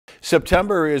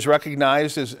September is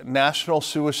recognized as National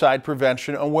Suicide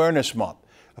Prevention Awareness Month.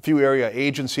 A few area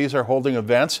agencies are holding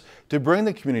events to bring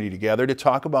the community together to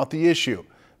talk about the issue.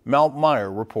 Mel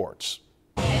Meyer reports.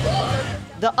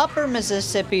 The Upper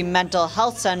Mississippi Mental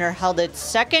Health Center held its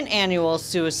second annual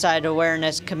Suicide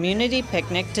Awareness Community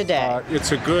Picnic today.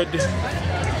 It's a good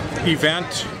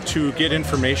event to get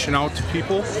information out to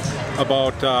people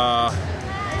about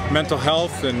mental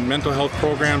health and mental health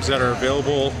programs that are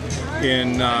available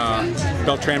in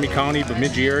Beltrami County,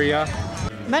 Bemidji area.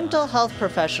 Mental health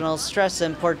professionals stress the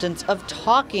importance of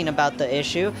talking about the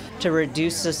issue to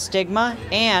reduce the stigma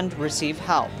and receive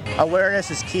help. Awareness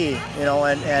is key,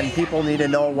 and people need to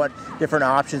know what different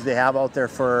options they have out there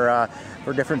for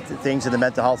different things in the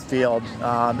mental health field.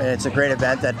 And it's a great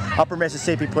event that Upper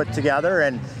Mississippi put together,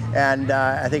 and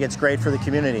I think it's great for the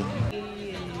community.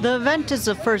 The event is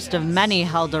the first of many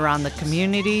held around the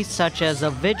community, such as a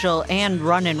vigil and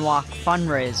run and walk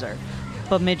fundraiser.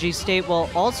 Bemidji State will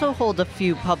also hold a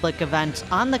few public events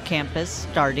on the campus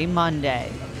starting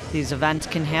Monday. These events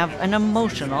can have an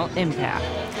emotional impact.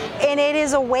 And it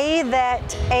is a way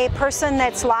that a person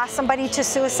that's lost somebody to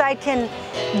suicide can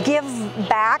give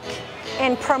back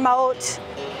and promote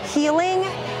healing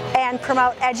and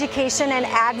promote education and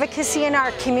advocacy in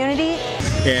our community.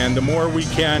 And the more we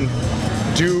can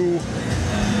do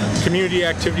community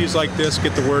activities like this,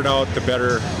 get the word out, the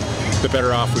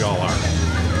better off we all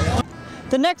are.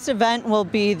 The next event will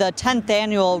be the 10th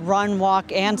annual Run,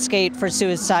 Walk, and Skate for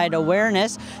Suicide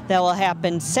Awareness that will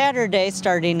happen Saturday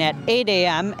starting at 8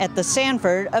 a.m. at the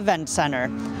Sanford Event Center.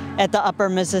 At the Upper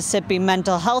Mississippi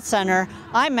Mental Health Center,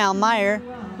 I'm Mel Meyer,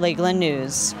 Lakeland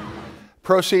News.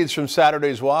 Proceeds from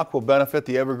Saturday's walk will benefit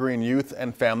the Evergreen Youth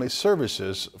and Family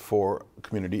Services for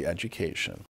community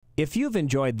education. If you've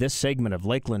enjoyed this segment of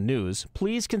Lakeland News,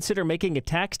 please consider making a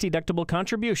tax-deductible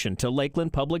contribution to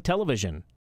Lakeland Public Television.